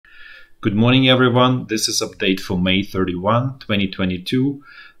Good morning, everyone. This is update for May 31, 2022,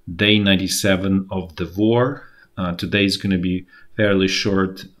 day 97 of the war. Today is going to be fairly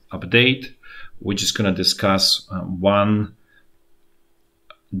short update. We're just going to discuss one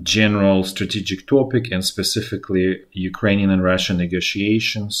general strategic topic, and specifically Ukrainian and Russian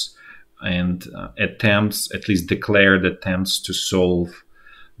negotiations and attempts, at least declared attempts, to solve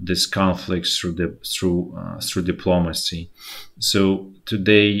this conflict through diplomacy. So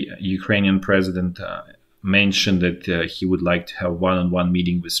today, Ukrainian president mentioned that he would like to have one-on-one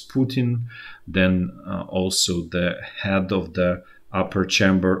meeting with Putin. Then also the head of the upper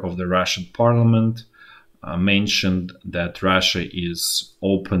chamber of the Russian parliament mentioned that Russia is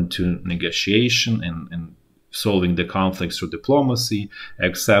open to negotiation and solving the conflict through diplomacy,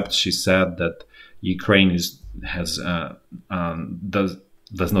 except she said that Ukraine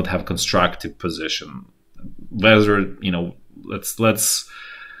does not have constructive position. Whether,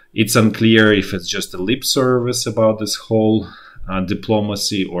 it's unclear if it's just a lip service about this whole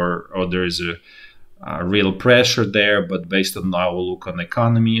diplomacy or there is a real pressure there. But based on our look on the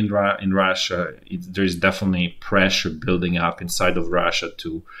economy in Russia, there is definitely pressure building up inside of Russia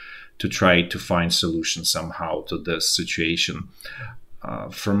to try to find solutions somehow to this situation.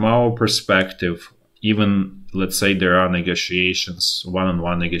 From our perspective, even let's say there are negotiations,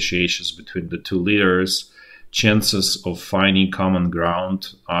 one-on-one negotiations between the two leaders, chances of finding common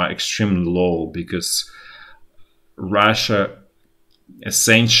ground are extremely low, because Russia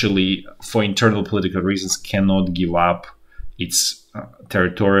essentially, for internal political reasons, cannot give up its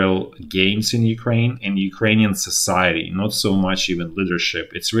territorial gains in Ukraine and Ukrainian society, not so much even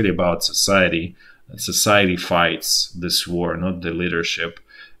leadership. It's really about society. Society fights this war, not the leadership.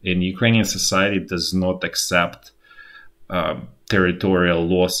 And Ukrainian society does not accept territorial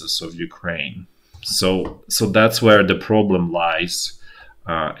losses of Ukraine. So that's where the problem lies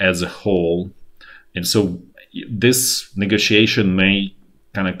as a whole. And so this negotiation may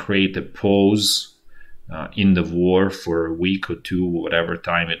kind of create a pause in the war for a week or two, whatever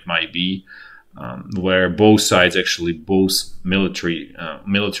time it might be, where both sides, actually both military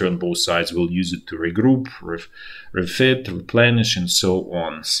on both sides, will use it to regroup, refit, replenish, and so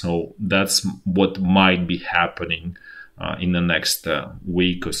on. So that's what might be happening in the next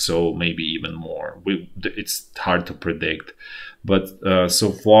week or so, maybe even more. It's hard to predict, but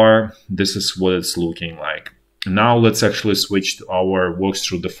so far this is what it's looking like. Now let's actually switch to our walks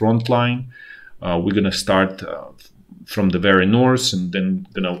through the front line. We're gonna start from the very north and then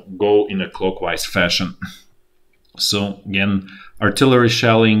gonna go in a clockwise fashion. So again, artillery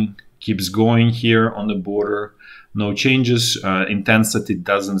shelling keeps going here on the border. No changes. Intensity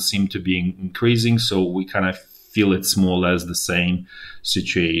doesn't seem to be increasing, so we kind of feel it's more or less the same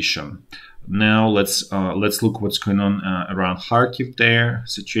situation. Now let's look what's going on around Kharkiv. There,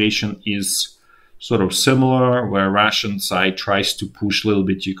 situation is sort of similar, where Russian side tries to push a little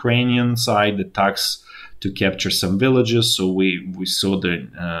bit Ukrainian side, attacks to capture some villages. So we saw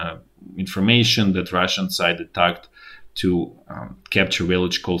the information that Russian side attacked to capture a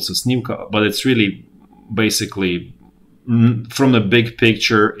village called Sosnivka, but it's really basically, from the big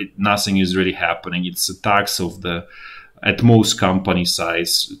picture, nothing is really happening. It's attacks of the at most company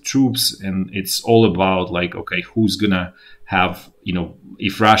size troops, and it's all about like, okay, who's gonna have,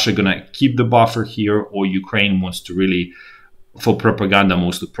 if Russia gonna keep the buffer here, or Ukraine wants to really, for propaganda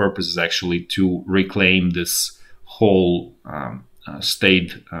most of the purposes, actually to reclaim this whole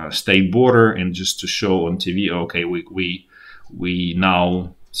state border, and just to show on TV, okay, we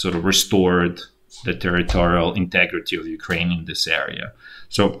now sort of restored the territorial integrity of Ukraine in this area.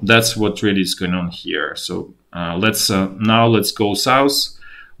 So that's what really is going on here. So let's go south.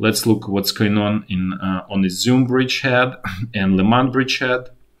 Let's look what's going on on Izyum bridgehead and Lyman bridgehead.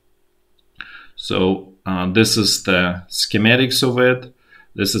 So this is the schematics of it.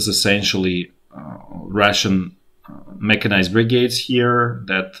 This is essentially Russian mechanized brigades here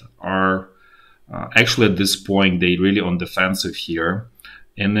that are actually at this point they really on defensive here.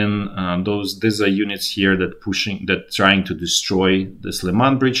 And then these are units here that trying to destroy this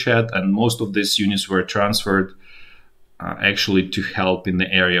Lyman bridgehead, and most of these units were transferred actually to help in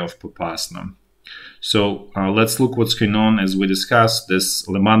the area of Popasna. So let's look what's going on. As we discussed, this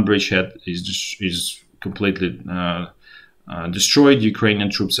Lyman bridgehead is completely destroyed.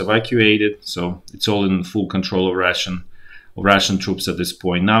 Ukrainian troops evacuated, so it's all in full control of Russian troops at this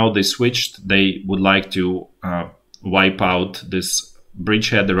point. Now they switched. They would like to wipe out this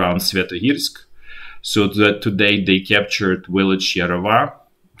bridgehead around Svyatohirsk. So that today they captured village Yarova.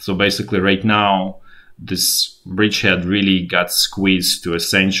 So basically right now this bridgehead really got squeezed to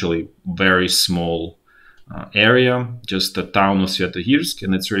essentially very small area, just the town of Svyatohirsk,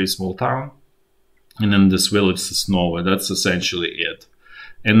 and it's a really small town. And then this village Ternova, that's essentially it.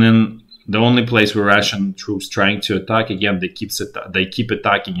 And then the only place where Russian troops trying to attack, again, they keep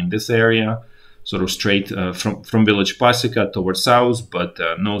attacking in this area, sort of straight from village Pasika towards south, but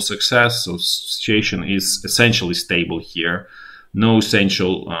no success. So situation is essentially stable here. No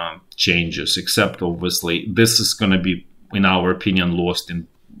essential changes, except obviously this is going to be, in our opinion, lost in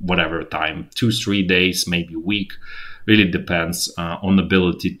whatever time, 2-3 days, maybe a week. Really depends on the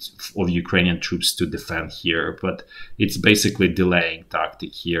ability of Ukrainian troops to defend here, but it's basically delaying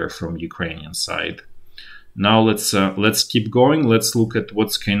tactic here from Ukrainian side. Now let's keep going. Let's look at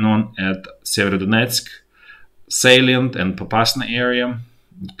what's going on at Severodonetsk salient and Popasna area,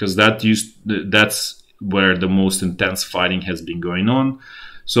 because that's where the most intense fighting has been going on.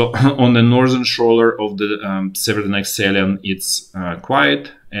 So on the northern shoulder of the Severodonetsk salient, it's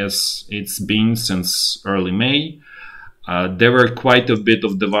quiet, as it's been since early May. There were quite a bit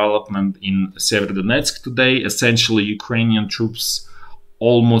of development in Severodonetsk today. Essentially, Ukrainian troops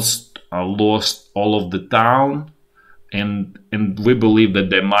almost lost all of the town, and we believe that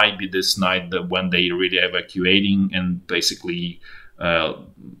there might be this night that when they really evacuating and basically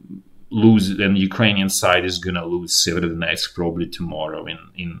lose, and the Ukrainian side is gonna lose Severodonetsk probably tomorrow.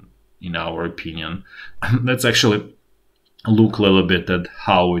 In our opinion, let's actually look a little bit at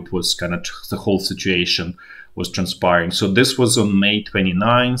how it was kind of the whole situation was transpiring. So this was on May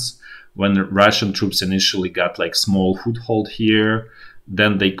 29th, when the Russian troops initially got like small foothold here.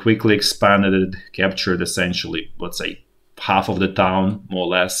 Then they quickly expanded it, captured essentially, let's say, half of the town, more or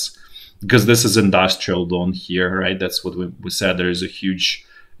less, because this is industrial zone here, right? That's what we said. There is a huge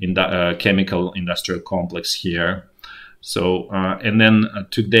chemical industrial complex here. So, and then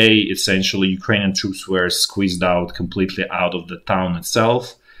today, essentially, Ukrainian troops were squeezed out completely out of the town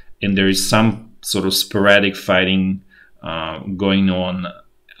itself. And there is some sort of sporadic fighting going on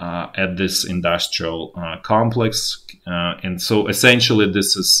at this industrial complex. And so essentially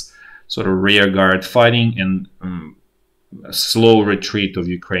this is sort of rearguard fighting and a slow retreat of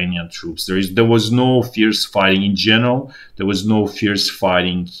Ukrainian troops. There was no fierce fighting in general. There was no fierce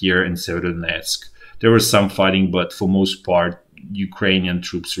fighting here in Severodonetsk. There was some fighting, but for most part, Ukrainian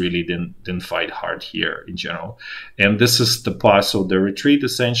troops really didn't fight hard here in general. And this is the path of the retreat,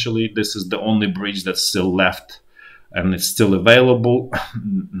 essentially. This is the only bridge that's still left, and it's still available.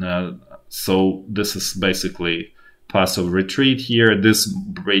 So this is basically path of retreat here. This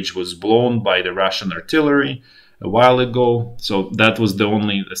bridge was blown by the Russian artillery a while ago. So that was the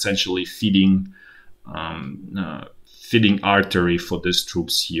only essentially feeding artery for these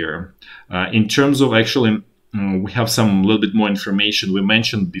troops here. In terms of actually, we have some little bit more information. We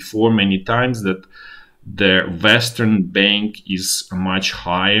mentioned before many times that the western bank is much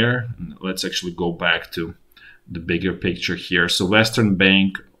higher. Let's actually go back to the bigger picture here. So western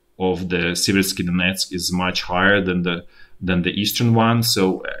bank of the Severodonetsk is much higher than the eastern one.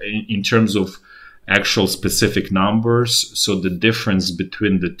 So in terms of actual specific numbers, so the difference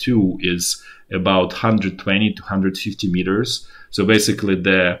between the two is about 120 to 150 meters. So basically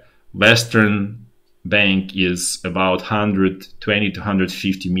the western bank is about 120 to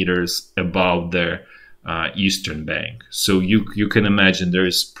 150 meters above the eastern bank. So you can imagine there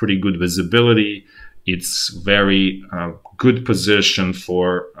is pretty good visibility. It's very good position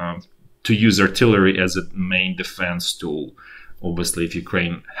for to use artillery as a main defense tool, obviously if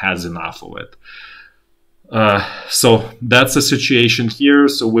Ukraine has enough of it. So that's the situation here.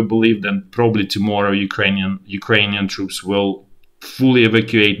 So we believe that probably tomorrow Ukrainian troops will fully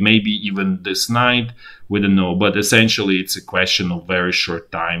evacuate, maybe even this night, we don't know, but essentially it's a question of very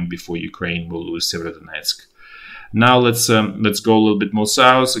short time before Ukraine will lose Severodonetsk. Now let's go a little bit more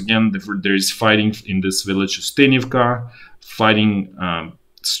south. Again, there is fighting in this village of Stenivka, fighting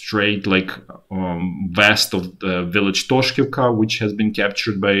straight like west of the village Toshkivka, which has been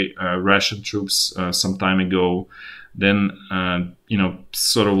captured by Russian troops some time ago. Then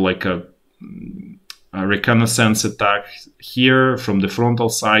sort of like a reconnaissance attack here from the frontal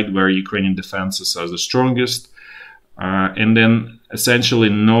side where Ukrainian defenses are the strongest. And then essentially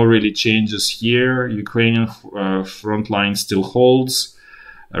no really changes here. Ukrainian front line still holds.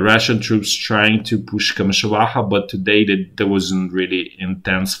 Russian troops trying to push Kamyshevaha, but today there wasn't really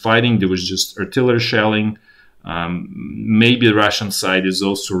intense fighting. There was just artillery shelling. Maybe the Russian side is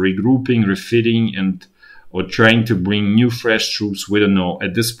also regrouping, refitting, or trying to bring new fresh troops. We don't know.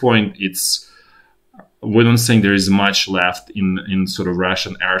 At this point, we don't think there is much left in sort of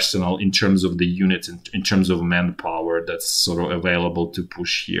Russian arsenal in terms of the units, in terms of manpower that's sort of available to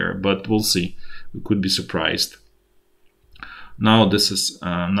push here. But we'll see. We could be surprised. Now let's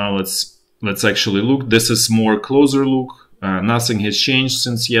let's actually look. This is more closer look. Nothing has changed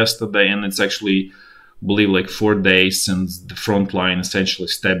since yesterday, and it's actually, I believe, like 4 days since the front line essentially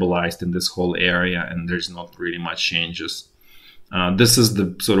stabilized in this whole area, and there's not really much changes. This is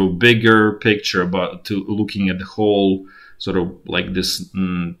the sort of bigger picture about looking at the whole sort of like this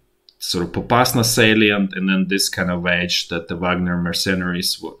sort of Popasna salient, and then this kind of edge that the Wagner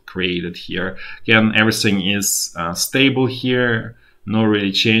mercenaries created here. Again, everything is stable here, no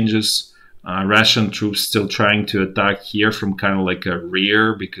really changes. Russian troops still trying to attack here from kind of like a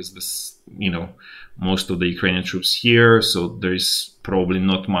rear, because this, you know, most of the Ukrainian troops here, so there's probably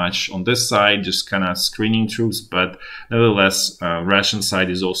not much on this side, just kind of screening troops. But nevertheless, Russian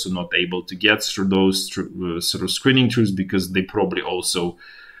side is also not able to get through those sort of screening troops, because they probably also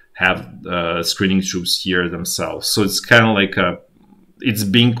have screening troops here themselves. So it's kind of like it's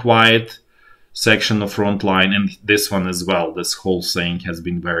been quiet section of front line, and this one as well. This whole thing has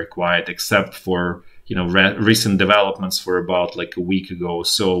been very quiet, except for, you know, recent developments for about like a week ago or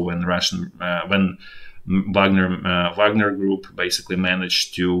so, when when Wagner group basically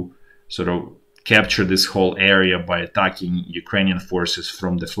managed to sort of capture this whole area by attacking Ukrainian forces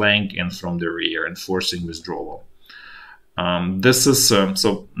from the flank and from the rear and forcing withdrawal. This is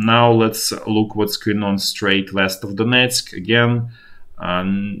so now let's look what's going on straight west of Donetsk. Again,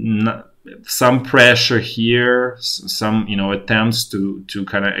 some pressure here, some, you know, attempts to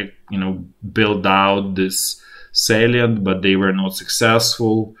kind of, you know, build out this salient, but they were not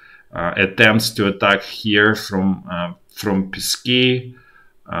successful. Attempts to attack here from Pisky,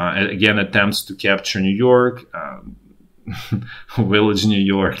 again attempts to capture New York, village New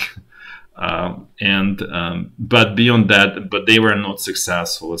York, but beyond that, but they were not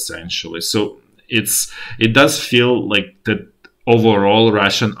successful essentially. So it does feel like that overall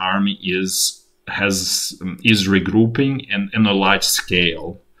Russian army is regrouping and on a large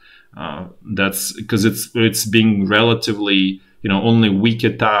scale. That's because it's being relatively, you know, only weak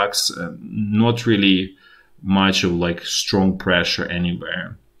attacks, not really much of like strong pressure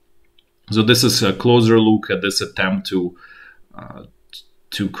anywhere. So this is a closer look at this attempt to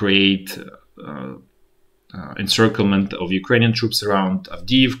create encirclement of Ukrainian troops around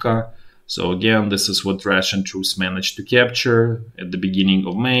Avdiivka. So again, this is what Russian troops managed to capture at the beginning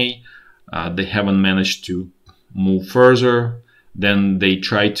of May. They haven't managed to move further. Then they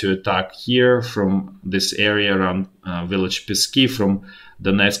tried to attack here from this area around village Pisky, from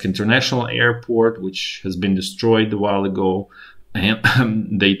Donetsk International Airport, which has been destroyed a while ago.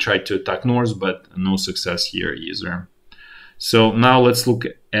 And they tried to attack north, but no success here either. So now let's look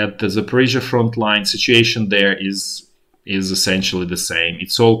at the Zaporizhia front line. Situation there is essentially the same.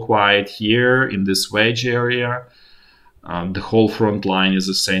 It's all quiet here in this wedge area. The whole front line is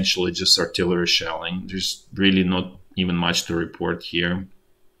essentially just artillery shelling. There's really not even much to report here.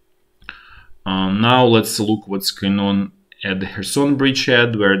 Now let's look what's going on at the Kherson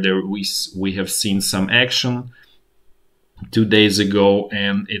bridgehead, where we have seen some action 2 days ago,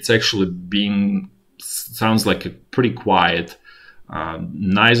 and it's actually sounds like a pretty quiet.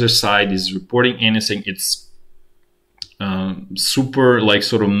 Neither side is reporting anything. It's super like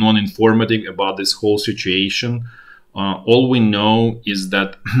sort of non-informative about this whole situation. All we know is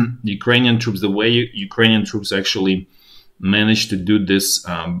that Ukrainian troops, the way Ukrainian troops actually managed to do this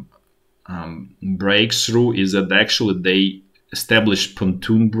breakthrough is that actually they established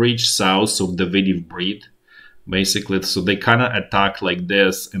pontoon bridge south of Davydiv Brid, basically. So they kind of attacked like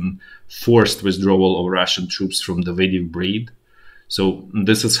this and forced withdrawal of Russian troops from Davydiv Brid. So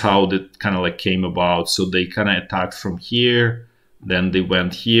this is how that kind of like came about. So they kind of attacked from here, then they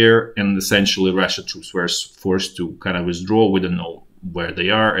went here, and essentially Russian troops were forced to kind of withdraw. We don't know where they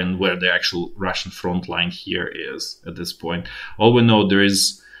are and where the actual Russian front line here is at this point. All we know, there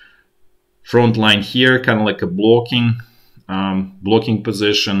is front line here, kind of like a blocking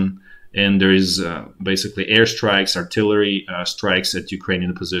position, and there is basically airstrikes, artillery strikes at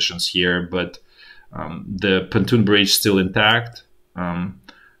Ukrainian positions here, but the pontoon bridge still intact.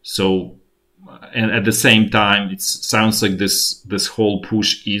 And at the same time, it sounds like this whole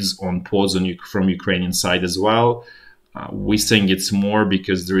push is on pause from Ukrainian side as well. We think it's more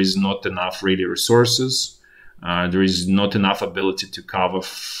because there is not enough really resources. There is not enough ability to cover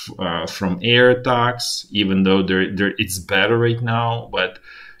from air attacks, even though it's better right now. But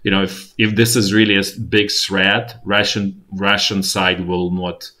you know, if this is really a big threat, Russian side will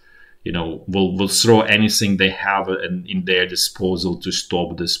not, you know, will throw anything they have in their disposal to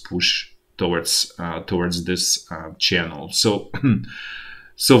stop this push towards this channel. So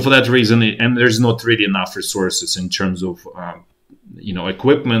so for that reason, and there's not really enough resources in terms of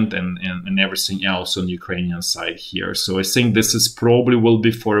equipment and everything else on the Ukrainian side here. So I think this is probably will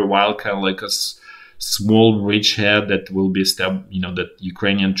be for a while kind of like a small bridgehead that will be established, that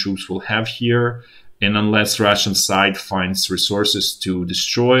Ukrainian troops will have here. And unless Russian side finds resources to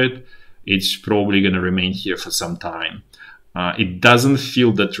destroy it, it's probably going to remain here for some time. It doesn't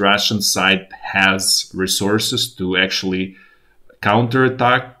feel that Russian side has resources to actually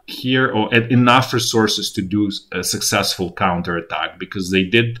counterattack here, or enough resources to do a successful counterattack, because they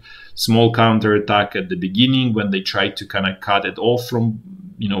did small counterattack at the beginning when they tried to kind of cut it off from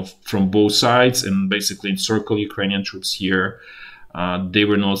both sides and basically encircle Ukrainian troops here. They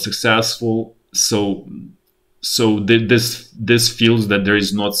were not successful. So this feels that there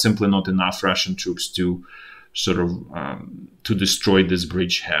is simply not enough Russian troops to sort of to destroy this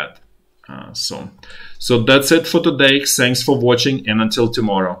bridgehead. So that's it for today. Thanks for watching, and until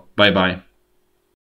tomorrow, bye bye.